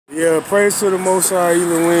Yeah, praise to the Most High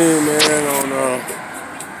Elohim, man,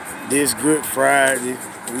 on this Good Friday.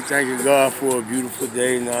 We thanking God for a beautiful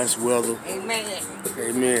day, nice weather. Amen.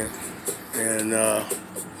 Amen. And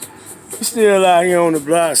we still out here on the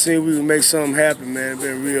block, see if we can make something happen, man.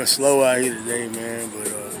 Been real slow out here today, man.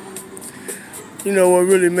 But you know what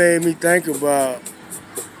really made me think about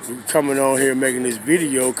coming on here making this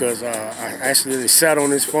video, because I actually sat on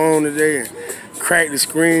this phone today and cracked the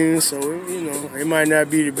screen, so you know it might not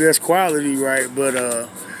be the best quality, right, but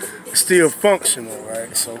it's still functional,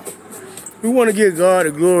 right? So we want to give God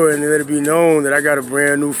the glory and let it be known that I got a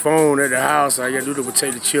brand new phone at the house. All I gotta do to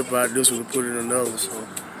take the chip out this one to put in another. So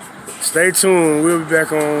stay tuned, we'll be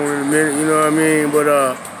back on in a minute, you know what I mean?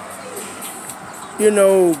 But you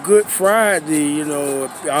know, Good Friday, you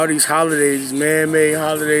know, all these holidays, man-made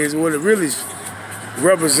holidays, what it really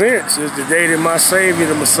represents is the day that my Savior,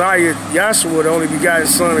 the Messiah, Yahshua, the only begotten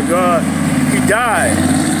Son of God, he died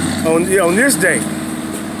on this day,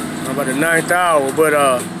 about the 9th hour. But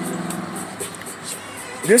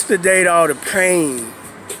this the day that all the pain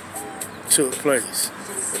took place.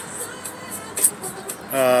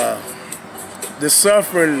 The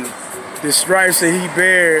suffering, the stripes that he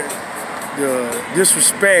bared, the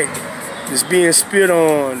disrespect that's being spit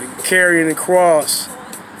on, carrying the cross,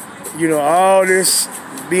 you know, all this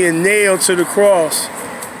being nailed to the cross.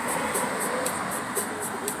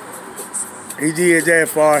 He did that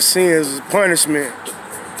for our sins as punishment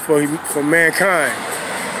for mankind.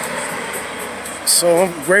 So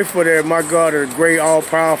I'm grateful that my God is a great,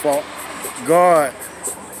 all-powerful God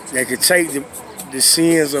that can take the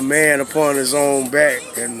sins of man upon his own back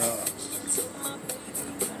and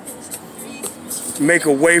make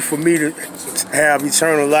a way for me to have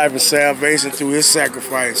eternal life and salvation through his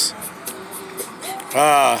sacrifice.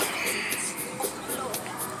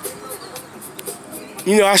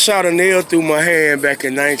 You know, I shot a nail through my hand back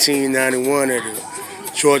in 1991 at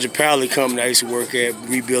a Georgia pallet company I used to work at,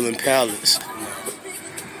 rebuilding pallets.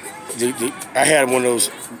 I had one of those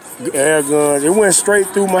air guns. It went straight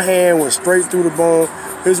through my hand, went straight through the bone.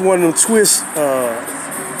 It was one of them twist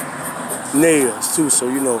nails too, so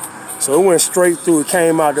you know. So it went straight through, it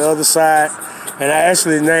came out the other side, and I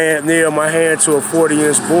actually nailed my hand to a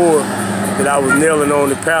 40-inch board that I was nailing on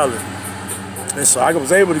the pallet. And so I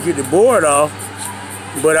was able to get the board off,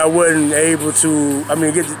 but I wasn't able to,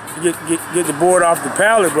 get the board off the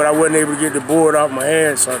pallet, but I wasn't able to get the board off my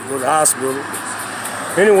hand, so I had to go to the hospital.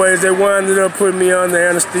 Anyways, they wound up putting me under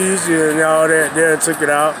anesthesia and all that there and took it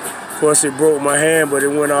out. Of course, it broke my hand, but it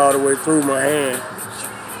went all the way through my hand.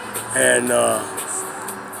 And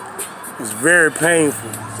it was very painful.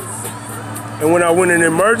 And when I went in the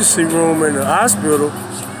emergency room in the hospital,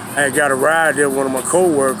 I had got a ride there with one of my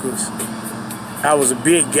co-workers. I was a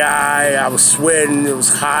big guy, I was sweating, it was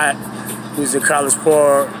hot. We was in College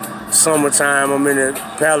Park, summertime, I'm in the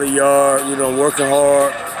pallet yard, you know, working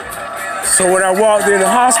hard. So when I walked in the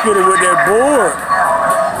hospital with that board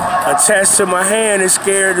attached to my hand, it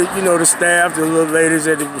scared the staff, the little ladies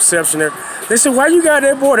at the reception there. They said, "Why you got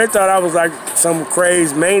that board?" They thought I was like some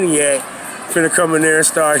crazed maniac finna come in there and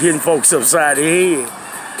start hitting folks upside the head.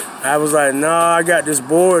 I was like, "Nah, I got this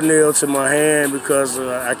board nailed to my hand because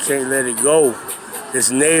I can't let it go. It's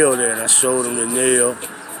nailed there." And I showed them the nail.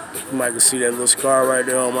 You might can see that little scar right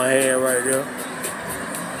there on my hand right there.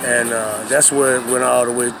 And that's where it went all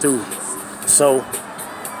the way through. So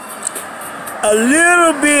a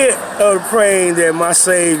little bit of praying that my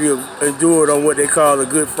Savior endured on what they call a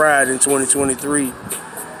Good Friday in 2023,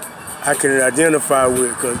 I can identify with,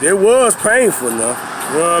 because it was painful enough,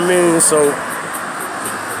 you know what I mean? So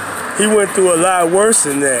he went through a lot worse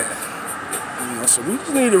than that. You know, so we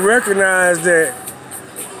just need to recognize that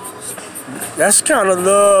that's kind of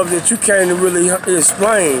love that you can't really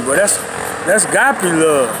explain, but that's agape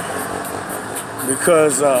love.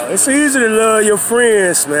 Because it's easy to love your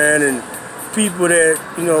friends, man, and people that,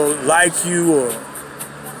 you know, like you or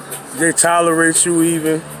they tolerate you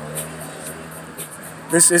even.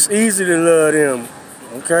 It's easy to love them,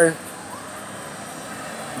 okay?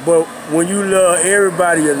 But when you love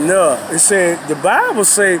everybody enough, it's saying, the Bible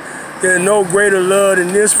say there's no greater love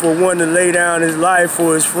than this for one to lay down his life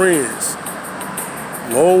for his friends.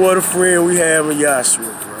 Oh, what a friend we have in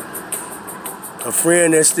Yahshua, bro. A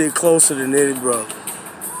friend that sticks closer than any brother.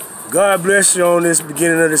 God bless you on this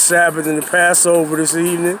beginning of the Sabbath and the Passover this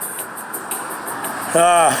evening.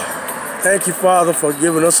 Thank you, Father, for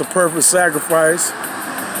giving us a perfect sacrifice,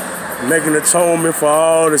 making atonement for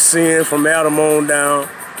all the sin from Adam on down.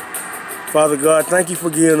 Father God, thank you for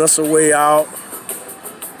giving us a way out.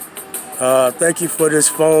 Thank you for this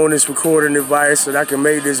phone, this recording device, that I can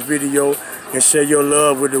make this video and share your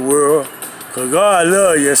love with the world. Cause God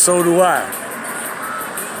love you, and so do I.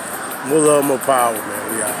 More love, more power,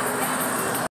 man. We out.